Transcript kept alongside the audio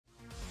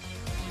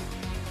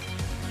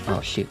Oh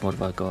shit, what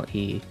have I got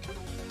here?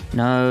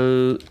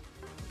 No.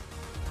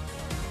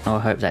 Oh, I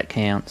hope that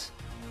counts.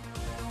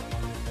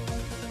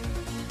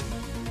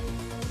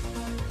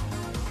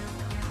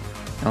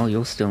 Oh,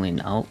 you're still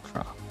in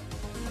Ultra.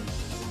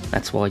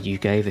 That's why you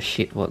gave a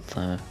shit what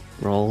the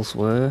rolls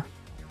were.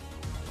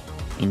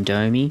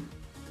 Indomie.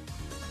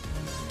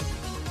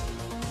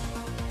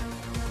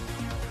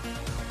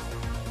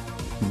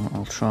 Well,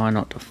 I'll try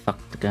not to fuck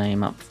the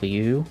game up for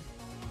you.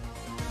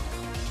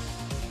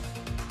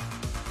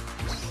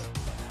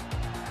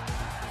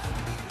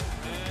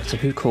 So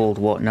who called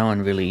what? No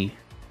one really...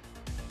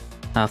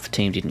 Half the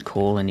team didn't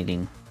call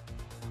anything.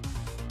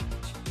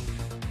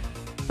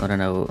 I don't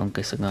know, I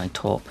guess I'm going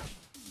top.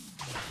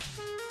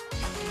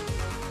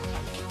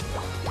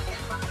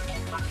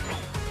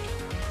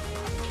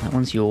 That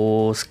one's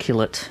yours,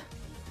 kill it.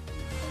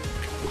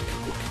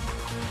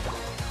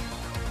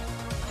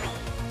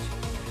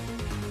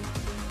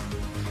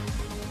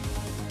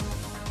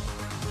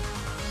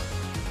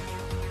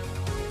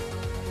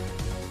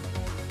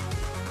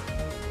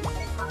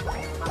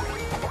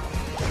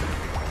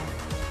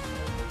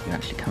 You're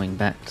actually coming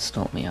back to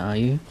stop me, are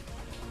you?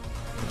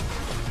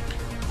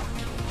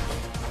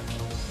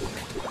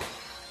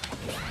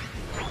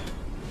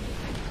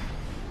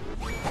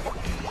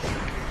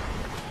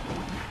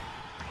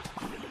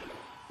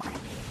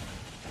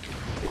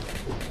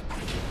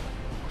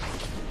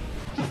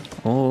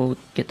 Oh,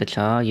 get the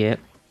char, yep.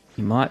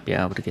 You might be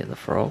able to get the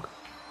frog.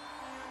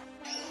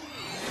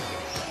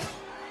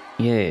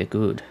 Yeah,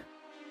 good.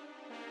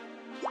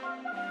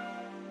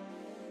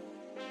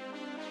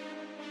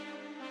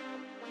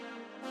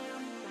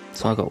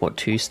 So I got, what,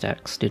 2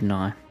 stacks, didn't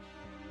I?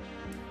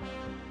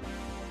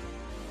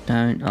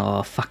 Don't,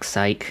 oh, fuck's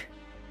sake.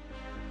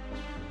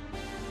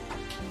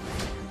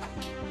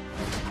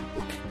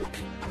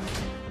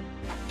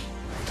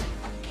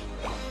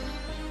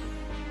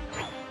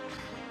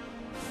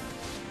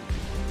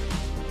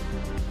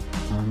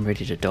 I'm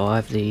ready to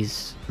dive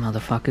these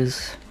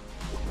motherfuckers.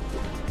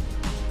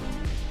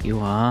 You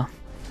are.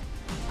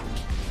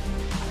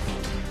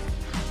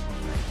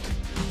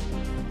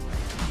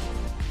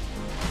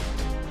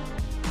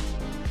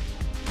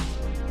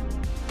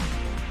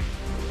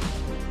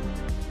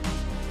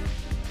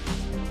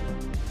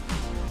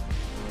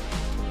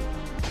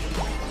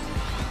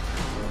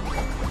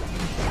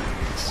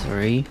 That's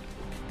 3.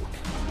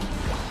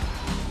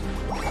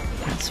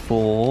 That's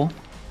 4.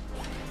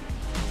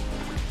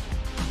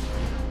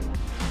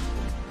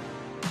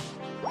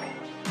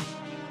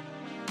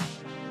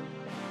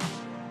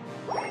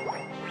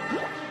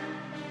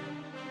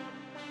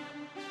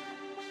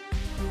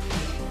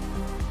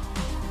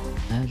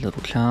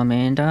 Little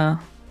Charmander.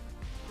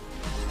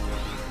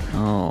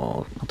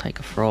 Oh, I'll take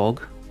a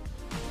frog.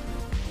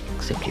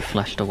 Except you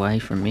flashed away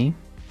from me.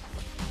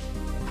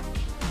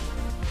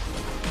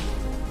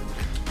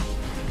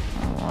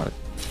 Oh, I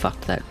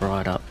fucked that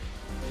right up.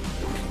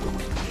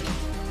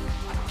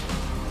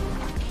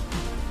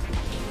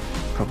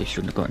 Probably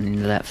shouldn't have gotten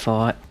into that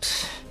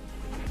fight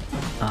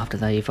after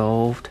they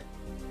evolved.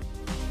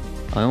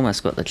 I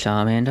almost got the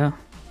Charmander.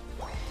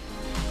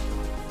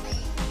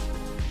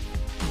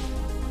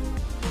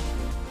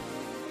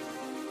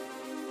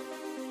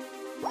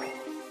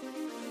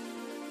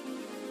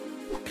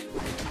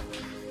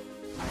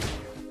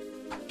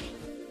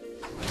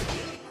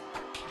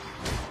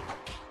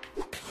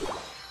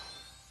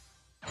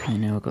 And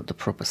now I've got the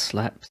proper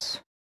slaps.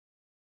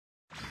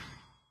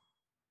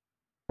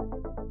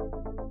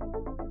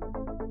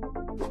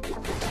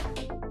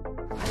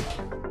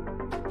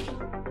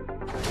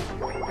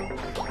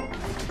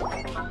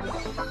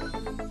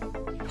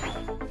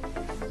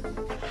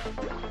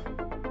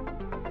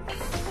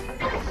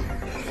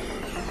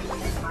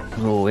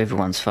 Oh,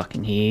 everyone's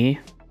fucking here.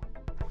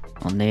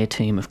 On their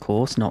team, of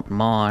course, not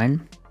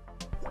mine.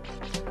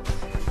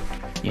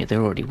 Yeah,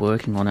 they're already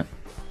working on it.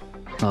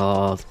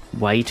 Oh,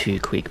 way too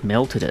quick.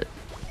 Melted it.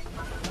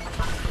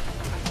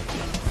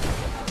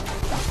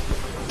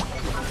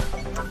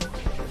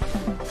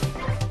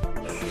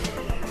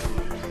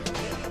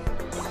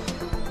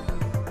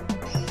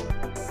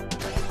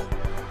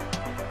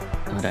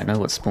 I don't know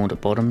what spawned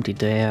at bottom.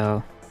 Did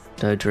our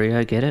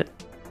Dodrio get it?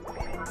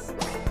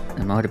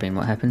 That might have been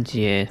what happened.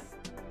 Yeah.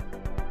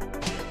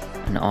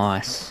 An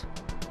ice.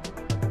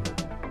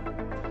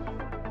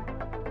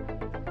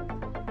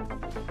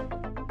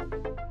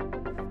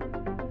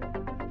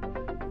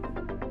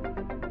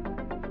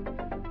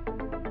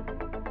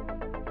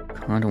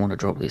 I don't want to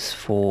drop this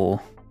 4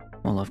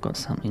 while I've got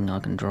something I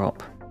can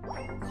drop.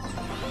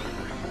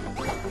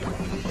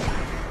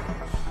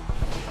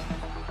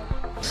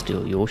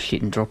 Steal your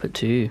shit and drop it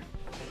too.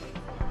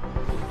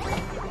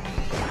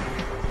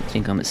 I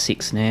think I'm at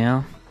 6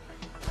 now.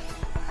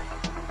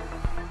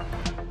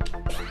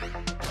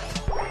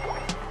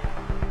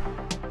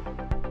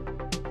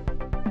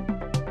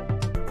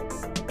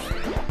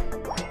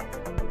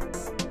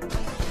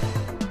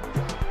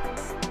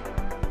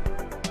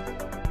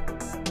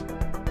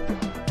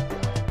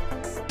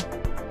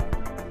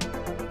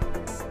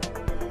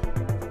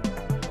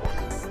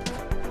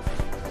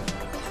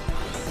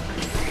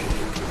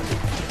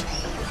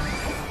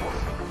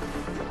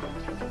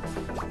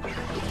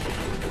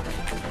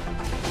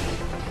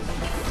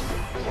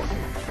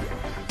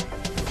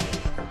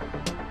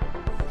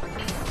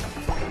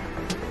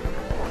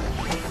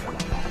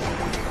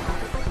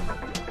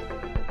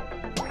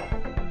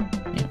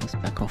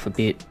 off a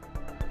bit.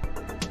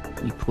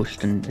 We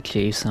pushed and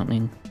achieved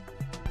something.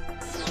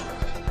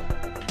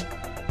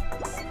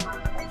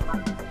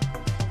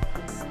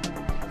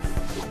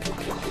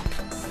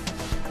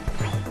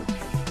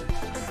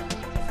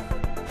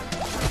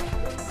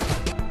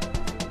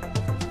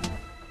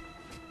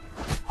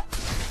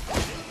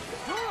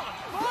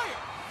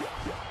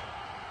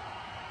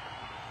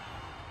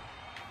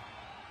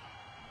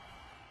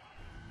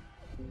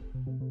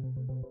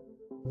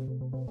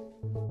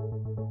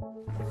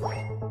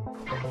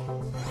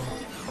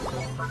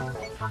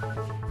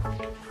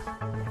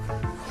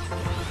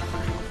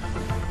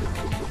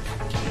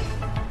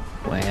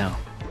 Wow.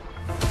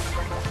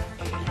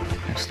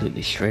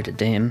 Absolutely shredded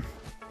them.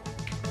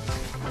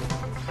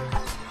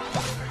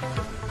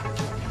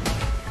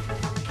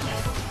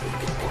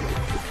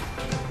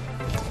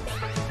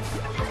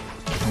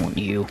 I want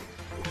you.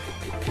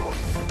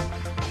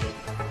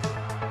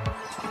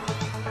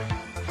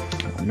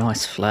 Oh,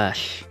 nice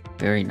flash.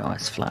 Very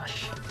nice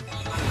flash.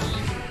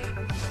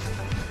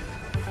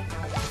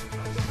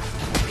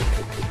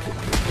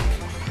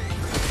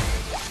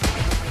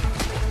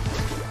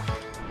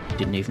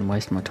 Didn't even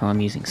waste my time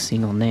using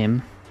Sing on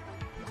them.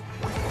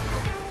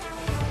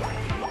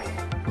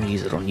 I'll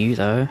use it on you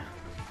though.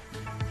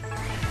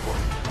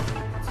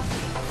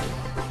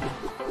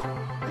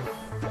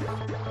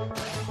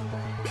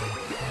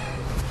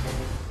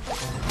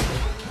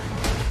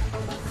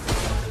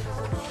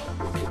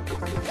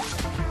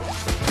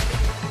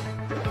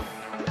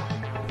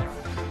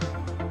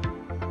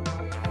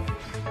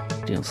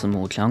 Deal some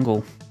more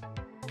jungle.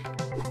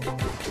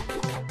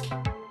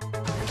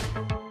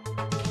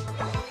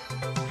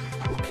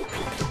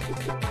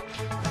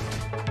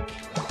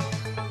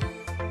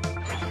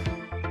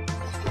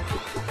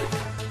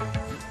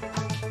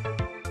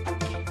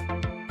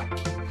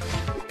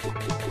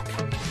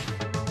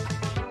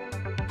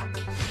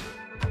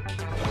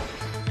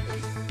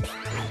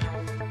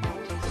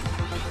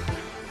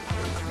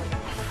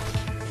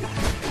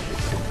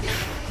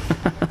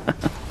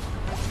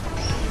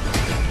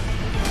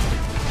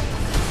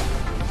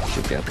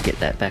 Should be able to get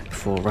that back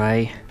before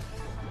Ray.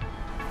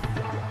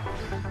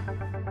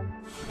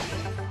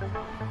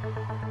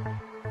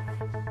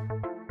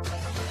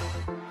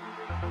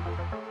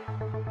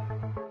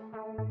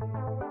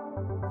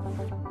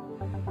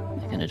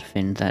 They're going to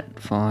defend that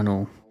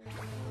final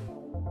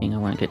thing. I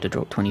won't get to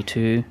drop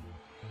 22.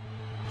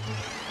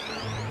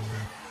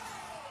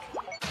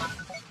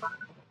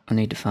 I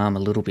need to farm a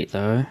little bit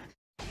though.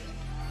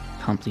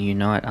 Pump the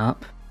Unite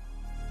up.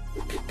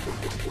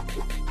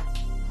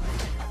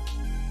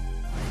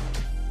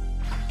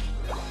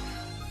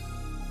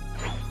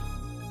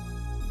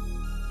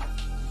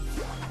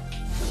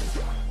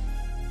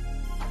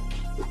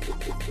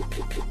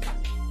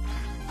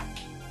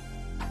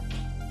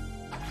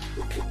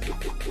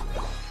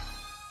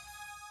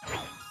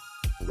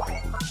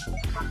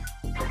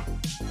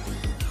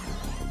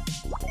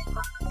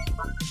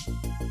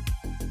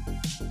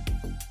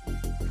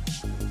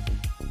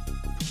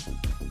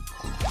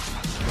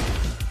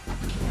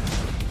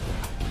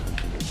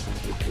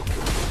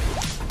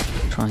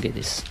 Try and get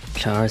this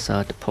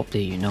Charizard to pop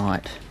their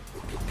Unite.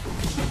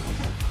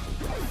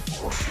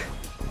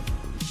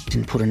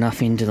 Didn't put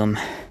enough into them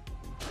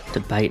to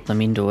bait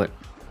them into it.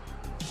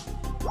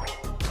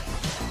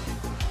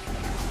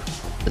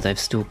 But they've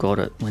still got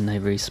it when they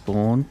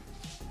respawn.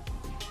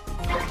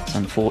 It's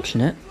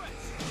unfortunate.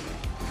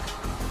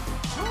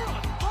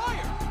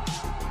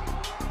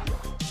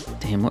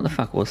 Damn, what the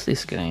fuck was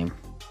this game?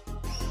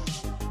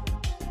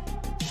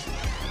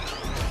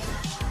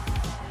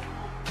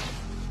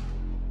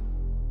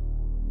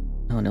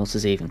 No one else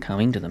is even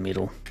coming to the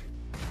middle.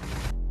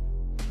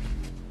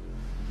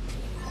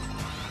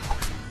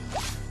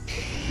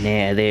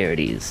 Now, there it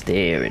is,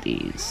 there it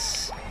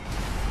is.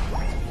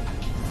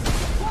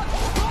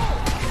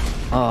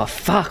 Oh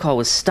fuck, I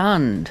was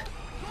stunned.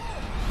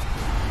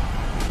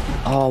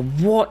 Oh,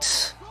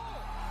 what?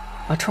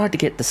 I tried to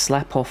get the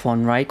slap off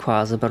on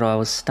Rayquaza, but I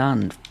was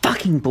stunned.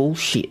 Fucking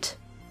bullshit.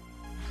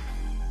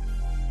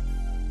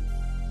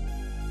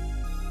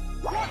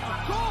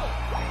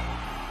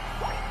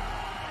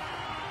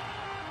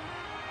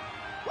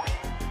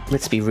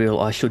 Let's be real,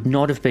 I should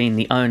not have been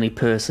the only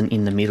person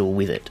in the middle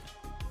with it.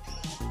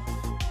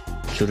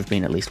 Should have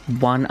been at least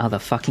one other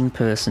fucking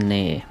person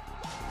there.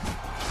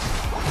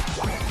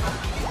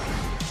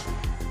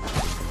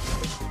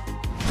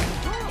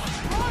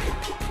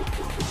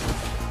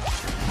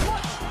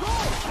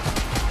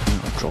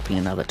 I'm dropping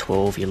another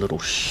 12, you little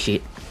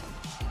shit.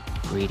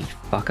 Greedy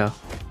fucker.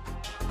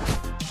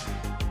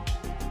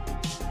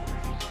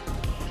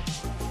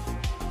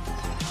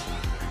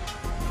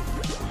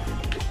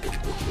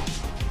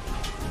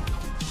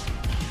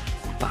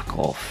 Fuck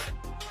off.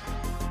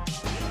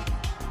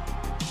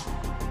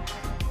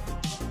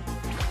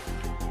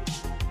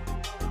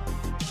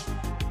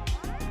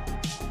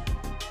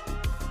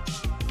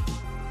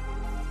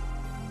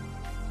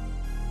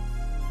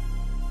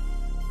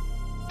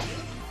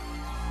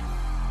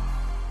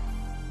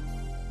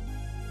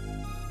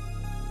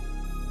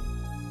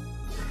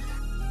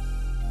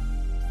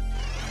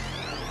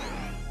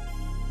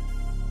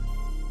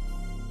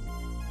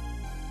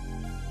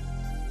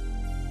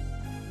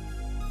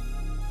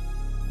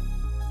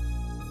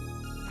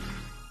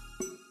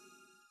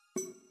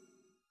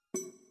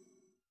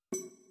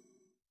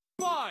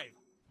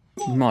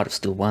 We might have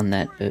still won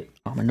that, but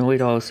I'm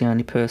annoyed I was the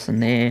only person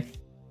there.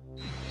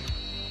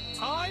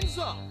 Time's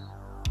up.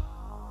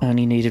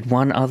 Only needed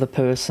one other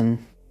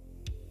person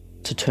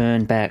to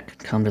turn back,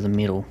 come to the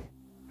middle.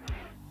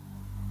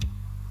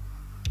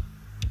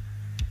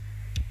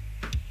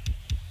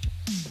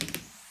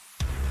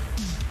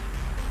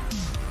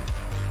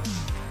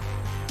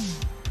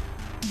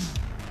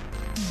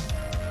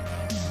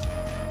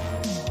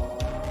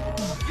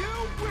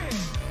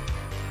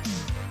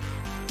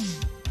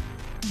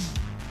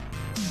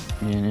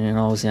 And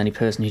I was the only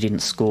person who didn't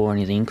score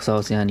anything because I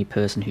was the only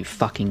person who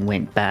fucking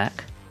went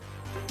back.